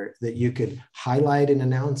hear, that you could highlight in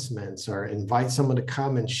announcements or invite someone to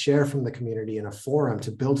come and share from the community in a forum to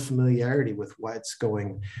build familiarity with what's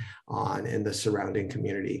going on in the surrounding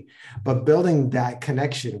community? But building that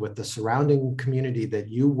connection with the surrounding community that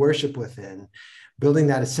you worship within, building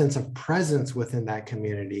that a sense of presence within that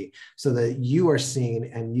community so that you are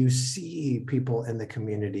seen and you see people in the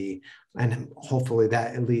community. And hopefully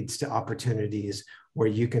that leads to opportunities where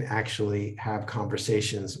you can actually have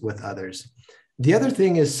conversations with others. The other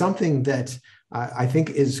thing is something that I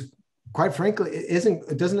think is, quite frankly,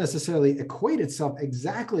 it doesn't necessarily equate itself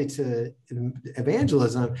exactly to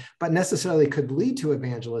evangelism, but necessarily could lead to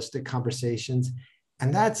evangelistic conversations.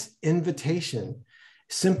 And that's invitation.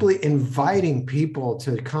 Simply inviting people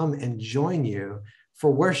to come and join you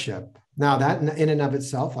for worship. Now, that in and of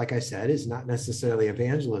itself, like I said, is not necessarily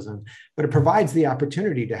evangelism, but it provides the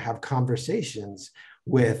opportunity to have conversations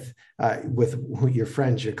with your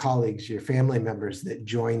friends, your colleagues, your family members that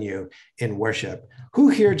join you in worship. Who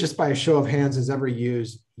here, just by a show of hands, has ever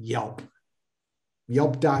used Yelp?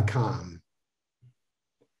 Yelp.com.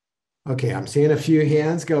 Okay, I'm seeing a few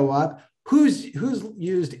hands go up. Who's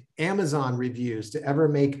used Amazon reviews to ever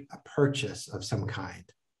make a purchase of some kind?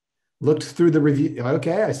 Looked through the review.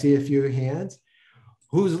 Okay, I see a few hands.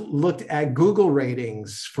 Who's looked at Google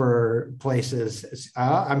ratings for places?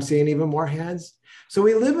 I'm seeing even more hands. So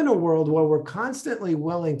we live in a world where we're constantly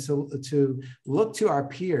willing to look to our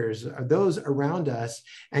peers, those around us,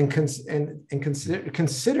 and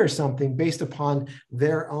consider something based upon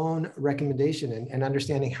their own recommendation and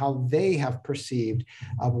understanding how they have perceived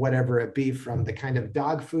of whatever it be, from the kind of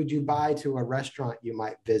dog food you buy to a restaurant you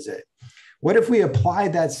might visit. What if we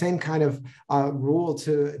applied that same kind of rule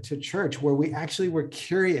to church, where we actually were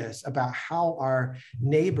curious about how our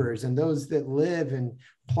neighbors and those that live and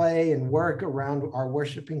play and work around our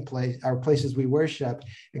worshiping place, our places we worship,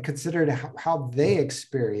 and considered how they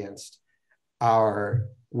experienced our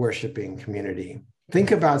worshiping community? Think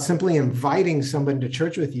about simply inviting someone to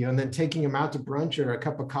church with you and then taking them out to brunch or a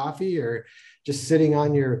cup of coffee or just sitting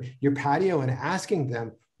on your patio and asking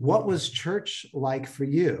them, what was church like for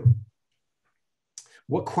you?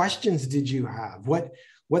 What questions did you have? What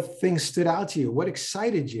things stood out to you? What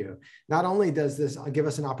excited you? Not only does this give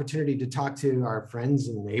us an opportunity to talk to our friends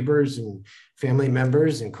and neighbors and family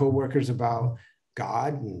members and coworkers about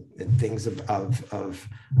God and things of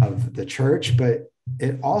the church, but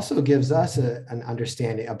it also gives us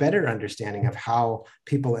a better understanding of how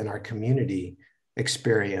people in our community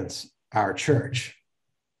experience our church.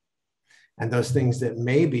 And those things that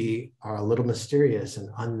maybe are a little mysterious and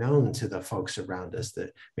unknown to the folks around us,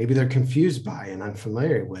 that maybe they're confused by and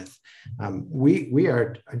unfamiliar with. We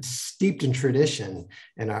are steeped in tradition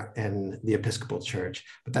in the Episcopal Church,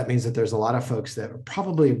 but that means that there's a lot of folks that are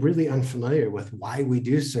probably really unfamiliar with why we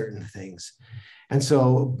do certain things. And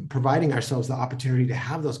so providing ourselves the opportunity to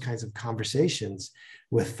have those kinds of conversations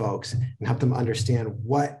with folks and help them understand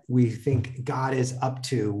what we think God is up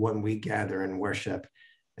to when we gather and worship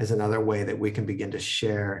is another way that we can begin to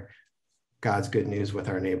share God's good news with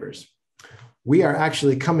our neighbors. We are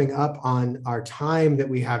actually coming up on our time that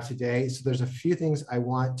we have today. So there's a few things I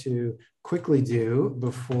want to quickly do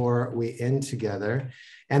before we end together.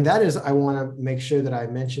 And that is, I want to make sure that I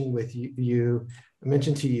mention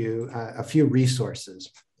to you a few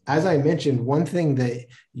resources. As I mentioned, one thing that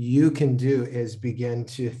you can do is begin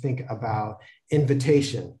to think about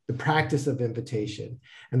invitation, the practice of invitation.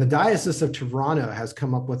 And the Diocese of Toronto has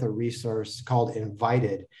come up with a resource called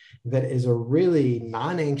Invited that is a really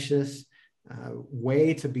non-anxious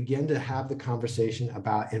way to begin to have the conversation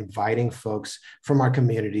about inviting folks from our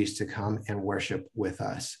communities to come and worship with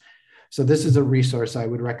us. So this is a resource I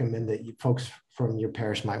would recommend that you folks from your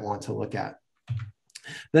parish might want to look at.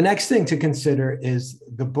 The next thing to consider is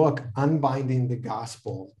the book Unbinding the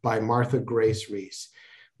Gospel by Martha Grace Reese.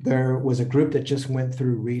 There was a group that just went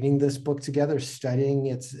through reading this book together, studying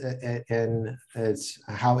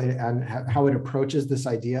how it approaches this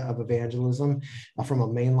idea of evangelism from a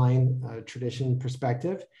mainline tradition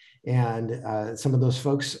perspective. And some of those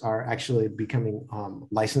folks are actually becoming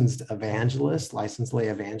licensed lay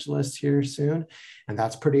evangelists here soon. And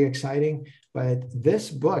that's pretty exciting. But this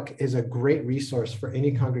book is a great resource for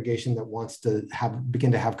any congregation that wants to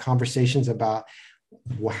begin to have conversations about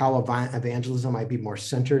how evangelism might be more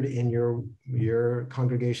centered in your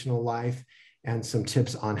congregational life, and some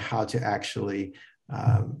tips on how to actually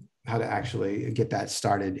get that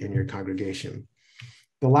started in your congregation.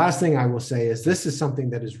 The last thing I will say is this is something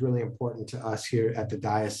that is really important to us here at the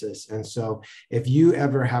diocese. And so if you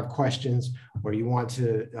ever have questions or you want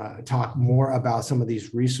to talk more about some of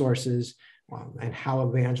these resources and how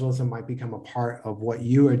evangelism might become a part of what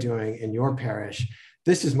you are doing in your parish,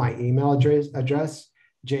 this is my email address,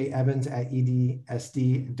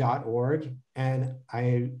 jevans@edsd.org. And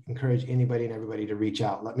I encourage anybody and everybody to reach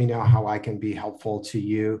out. Let me know how I can be helpful to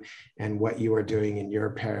you and what you are doing in your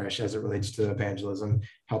parish as it relates to evangelism,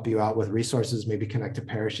 help you out with resources, maybe connect to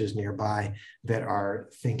parishes nearby that are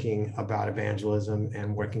thinking about evangelism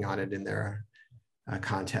and working on it in their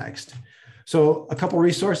context. So a couple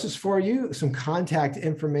resources for you, some contact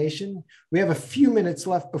information. We have a few minutes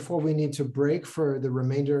left before we need to break for the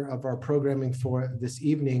remainder of our programming for this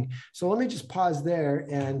evening. So let me just pause there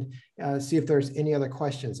and see if there's any other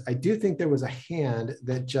questions. I do think there was a hand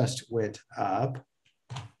that just went up.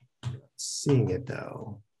 Seeing it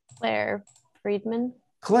though. Claire Friedman.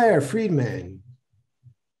 Claire Friedman.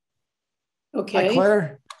 Okay. Hi,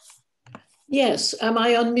 Claire. Yes. Am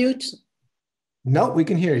I on mute? No, we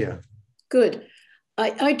can hear you. Good.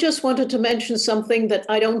 I just wanted to mention something that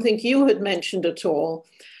I don't think you had mentioned at all,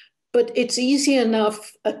 but it's easy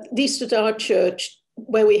enough, at least at our church,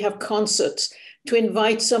 where we have concerts, to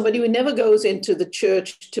invite somebody who never goes into the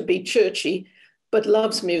church to be churchy, but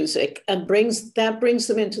loves music, and brings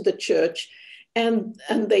them into the church. And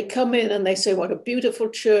they come in and they say, what a beautiful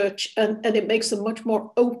church. And it makes them much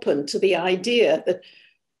more open to the idea that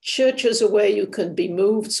church is a way you can be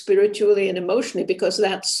moved spiritually and emotionally, because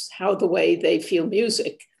that's how the way they feel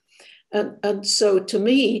music. And so to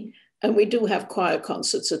me, and we do have choir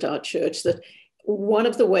concerts at our church, that one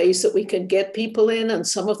of the ways that we can get people in, and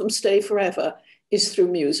some of them stay forever, is through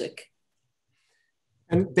music.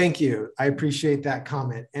 And thank you. I appreciate that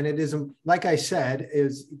comment. And it is, like I said,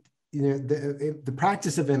 the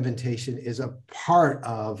practice of invitation is a part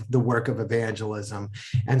of the work of evangelism.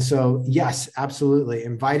 And so, yes, absolutely.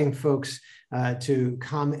 Inviting folks to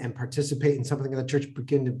come and participate in something in the church,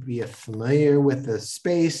 begin to be familiar with the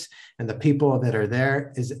space and the people that are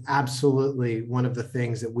there, is absolutely one of the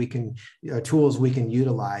things that we can, tools we can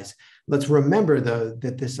utilize. Let's remember, though,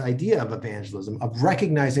 that this idea of evangelism, of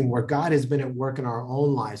recognizing where God has been at work in our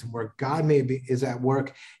own lives and where God is at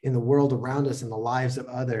work in the world around us and the lives of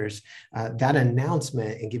others, that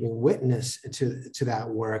announcement and giving witness to that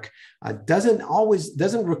work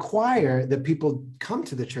doesn't require that people come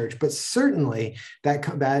to the church, but certainly that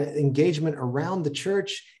engagement around the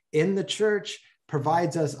church, in the church,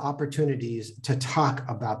 provides us opportunities to talk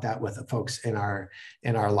about that with the folks in our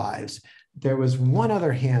lives. There was one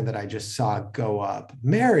other hand that I just saw go up.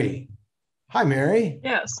 Mary. Hi, Mary.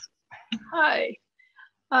 Yes. Hi.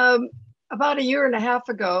 About a year and a half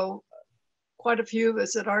ago, quite a few of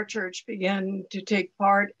us at our church began to take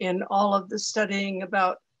part in all of the studying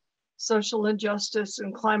about social injustice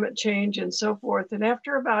and climate change and so forth. And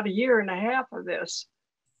after about a year and a half of this,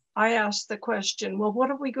 I asked the question, well,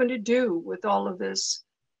 what are we going to do with all of this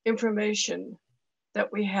information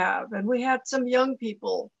that we have? And we had some young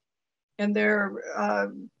people in their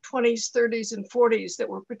 20s, 30s, and 40s that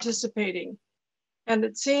were participating. And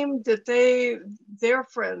it seemed that their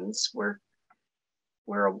friends were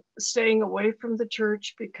staying away from the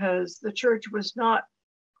church because the church was not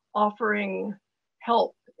offering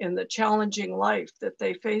help in the challenging life that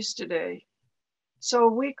they face today. So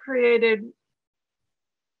we created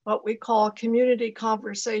what we call community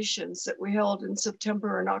conversations that we held in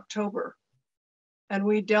September and October. And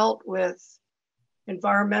we dealt with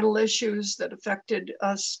environmental issues that affected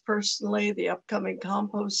us personally, the upcoming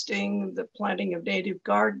composting, the planting of native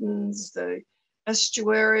gardens, the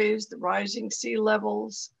estuaries, the rising sea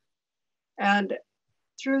levels. And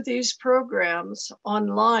through these programs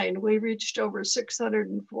online, we reached over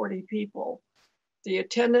 640 people. The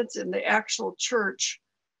attendance in the actual church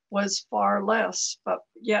was far less, but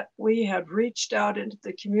yet we have reached out into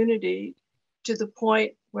the community to the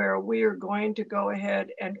point where we are going to go ahead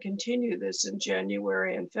and continue this in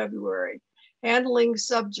January and February, handling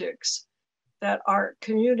subjects that our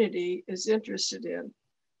community is interested in.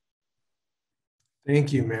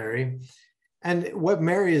 Thank you, Mary. And what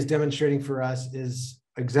Mary is demonstrating for us is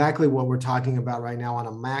exactly what we're talking about right now on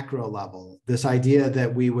a macro level. This idea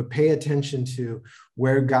that we would pay attention to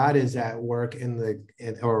where God is at work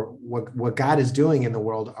or what God is doing in the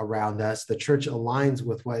world around us. The church aligns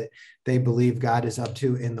with what they believe God is up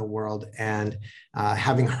to in the world, and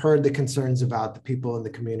having heard the concerns about the people in the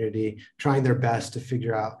community, trying their best to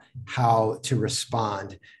figure out how to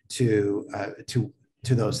respond to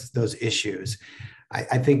those issues.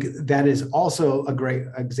 I think that is also a great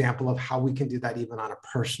example of how we can do that even on a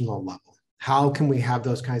personal level. How can we have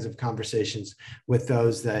those kinds of conversations with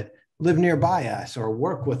those that live nearby us or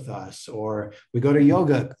work with us or we go to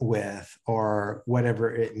yoga with or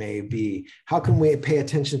whatever it may be? How can we pay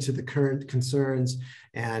attention to the current concerns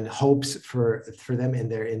and hopes for them in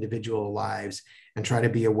their individual lives and try to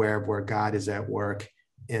be aware of where God is at work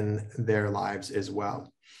in their lives as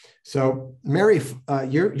well? So, Mary,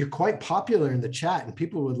 you're quite popular in the chat, and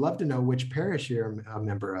people would love to know which parish you're a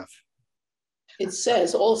member of. It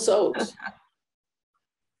says All Souls.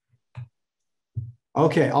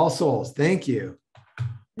 Okay, All Souls. Thank you.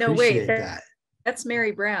 No, Appreciate wait, that. That's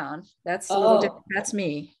Mary Brown. That's a little different. That's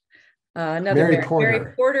me. Another Mary Porter.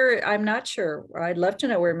 Mary Porter. I'm not sure. I'd love to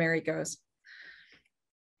know where Mary goes.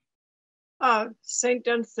 St.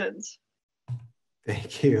 Dunstan's.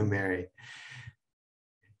 Thank you, Mary.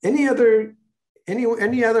 Any other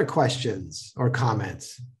questions or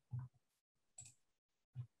comments?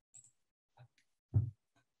 I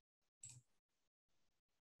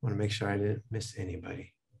want to make sure I didn't miss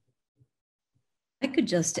anybody. I could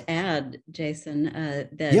just add, Jason,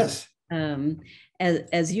 that yes,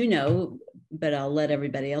 as you know, but I'll let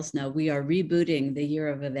everybody else know, we are rebooting the Year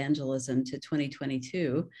of Evangelism to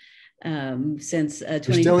 2022. Since You're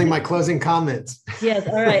stealing my closing comments. Yes,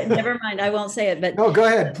 all right, never mind. I won't say it. But no, go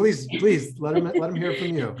ahead, please let them hear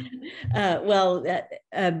from you.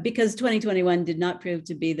 Because 2021 did not prove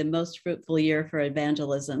to be the most fruitful year for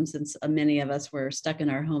evangelism, since many of us were stuck in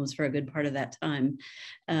our homes for a good part of that time,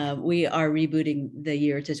 we are rebooting the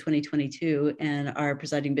year to 2022, and our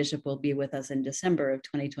presiding bishop will be with us in December of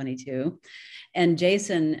 2022. And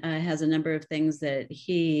Jason has a number of things that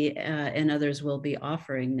he and others will be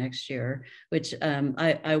offering next year, which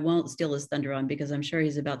I won't steal his thunder on because I'm sure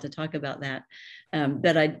he's about to talk about that.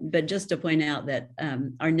 But just to point out that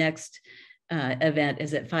our next event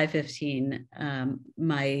is at 5:15,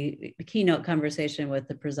 my keynote conversation with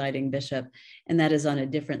the presiding bishop, and that is on a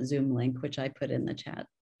different Zoom link, which I put in the chat.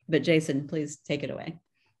 But Jason, please take it away.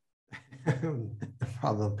 No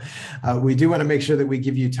problem. We do want to make sure that we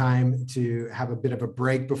give you time to have a bit of a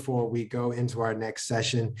break before we go into our next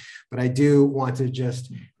session. But I do want to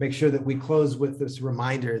just make sure that we close with this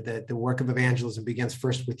reminder that the work of evangelism begins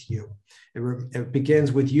first with you. It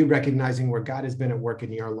begins with you recognizing where God has been at work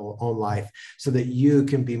in your own life so that you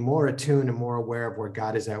can be more attuned and more aware of where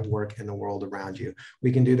God is at work in the world around you.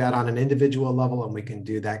 We can do that on an individual level, and we can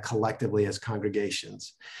do that collectively as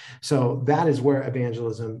congregations. So that is where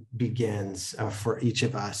evangelism begins for each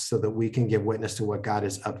of us so that we can give witness to what God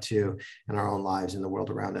is up to in our own lives in the world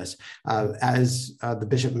around us. As the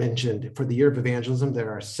bishop mentioned, for the Year of Evangelism,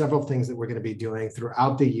 there are several things that we're going to be doing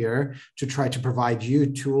throughout the year to try to provide you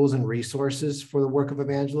tools and resources for the work of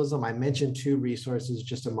evangelism. I mentioned 2 resources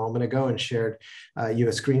just a moment ago and shared you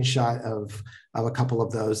a screenshot of a couple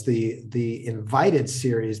of those. The Invited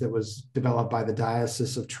series that was developed by the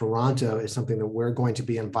Diocese of Toronto is something that we're going to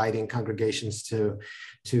be inviting congregations to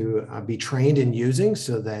be trained in using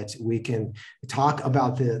so that we can talk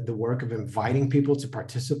about the work of inviting people to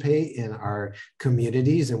participate in our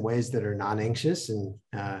communities in ways that are non-anxious. And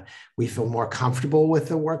we feel more comfortable with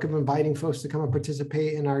the work of inviting folks to come and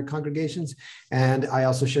participate in our congregations. And I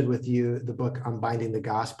also shared with you the book Unbinding the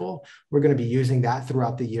Gospel. We're going to be using that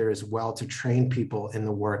throughout the year as well to train people in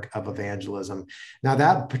the work of evangelism. Now,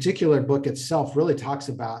 that particular book itself really talks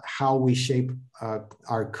about how we shape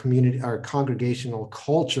our community, our congregational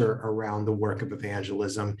culture around the work of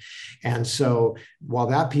evangelism. And so while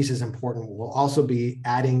that piece is important, we'll also be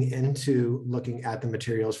adding into looking at the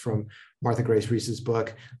materials from Martha Grace Reese's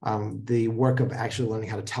book, the work of actually learning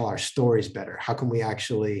how to tell our stories better. How can we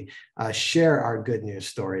actually share our good news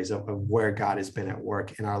stories of where God has been at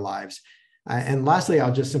work in our lives? And lastly,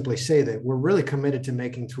 I'll just simply say that we're really committed to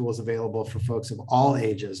making tools available for folks of all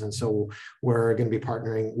ages. And so we're going to be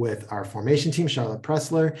partnering with our formation team, Charlotte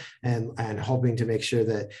Pressler, and hoping to make sure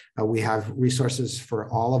that we have resources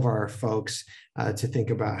for all of our folks to think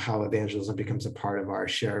about how evangelism becomes a part of our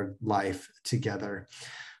shared life together.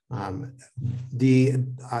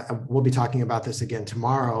 We'll be talking about this again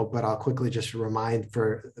tomorrow, but I'll quickly just remind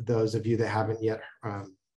for those of you that haven't yet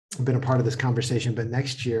been a part of this conversation, but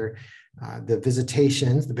next year, The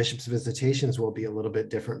visitations, the bishop's visitations will be a little bit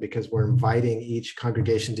different because we're inviting each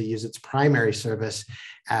congregation to use its primary service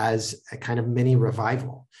as a kind of mini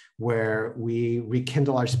revival where we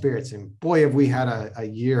rekindle our spirits. And boy, have we had a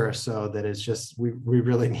year or so that is just, we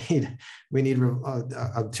really need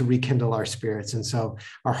to rekindle our spirits. And so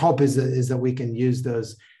our hope is that we can use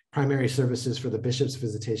those primary services for the bishop's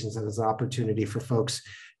visitations as an opportunity for folks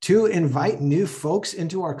to invite new folks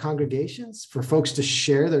into our congregations, for folks to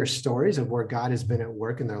share their stories of where God has been at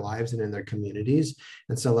work in their lives and in their communities,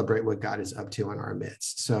 and celebrate what God is up to in our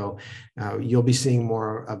midst. So you'll be seeing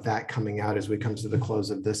more of that coming out as we come to the close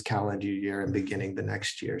of this calendar year and beginning the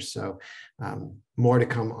next year. So more to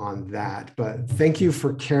come on that. But thank you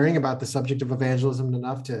for caring about the subject of evangelism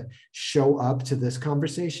enough to show up to this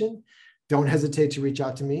conversation. Don't hesitate to reach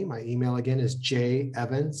out to me. My email again is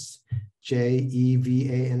jevans,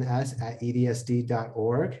 JEVANS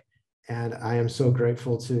 @edsd.org. And I am so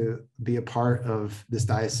grateful to be a part of this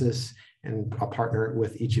diocese and a partner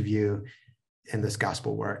with each of you in this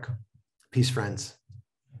gospel work. Peace, friends.